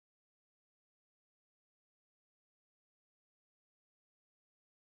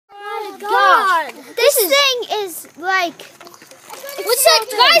god! This thing is like... What's that?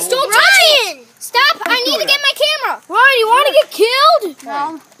 Guys, don't touch it! Stop! I need to get my camera. Ryan, you want to get killed?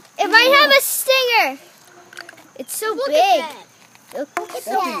 No. It might have a stinger. It's so big. That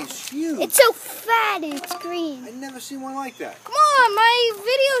thing is huge. It's so fat and it's green. I've never seen one like that. Come on, my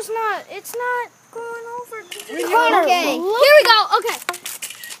video's not. It's not going over. Okay. Here we go. Okay.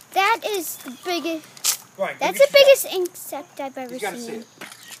 That is the biggest. Right, That's the biggest insect I've ever You gotta see seen. it.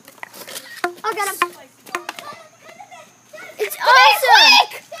 I got him. It's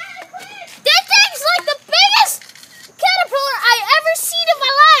awesome. That thing's like the biggest caterpillar I ever seen in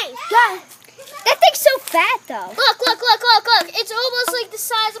my life. God, that thing's so fat though. Look. It's almost like the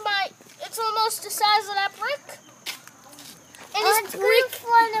size of my. It's almost the size of that brick. And this brick.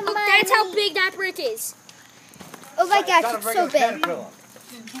 Look, that's how big that brick is. Oh my It's gosh, not a it's regular so big. caterpillar.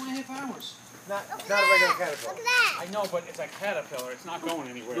 In 2.5 hours. Not a regular caterpillar. I know, but it's a caterpillar. It's not going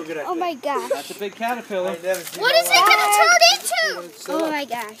anywhere. Look at that Oh thing. my gosh. That's a big caterpillar. I've never seen What one is it like gonna turn into? that. Oh my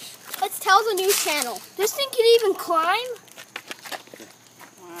gosh. Let's tell the news channel. This thing can even climb?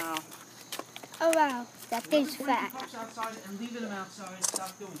 Wow. Oh wow, that thing's fat. Outside and leaving them outside.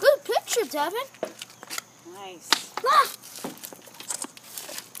 Stop doing Good picture, Devin. Nice. Ah.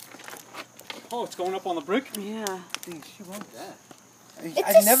 Oh, it's going up on the brick? Yeah. She wrote that. It's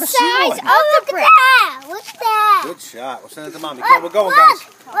I've never the seen size one. of the brick. Look at that. Good shot. We'll send it to Mommy. Come on, we're going, guys.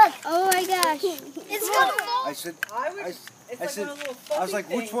 Oh my gosh. It's gonna fall. I said, I was like,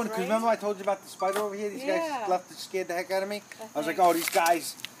 which one? Because remember I told you about the spider over here? These guys left it, scared the heck out of me. I was like, oh, these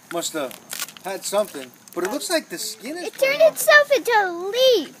guys must have had something. But it looks like the skin is... It turned itself into a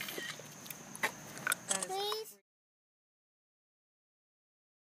leaf.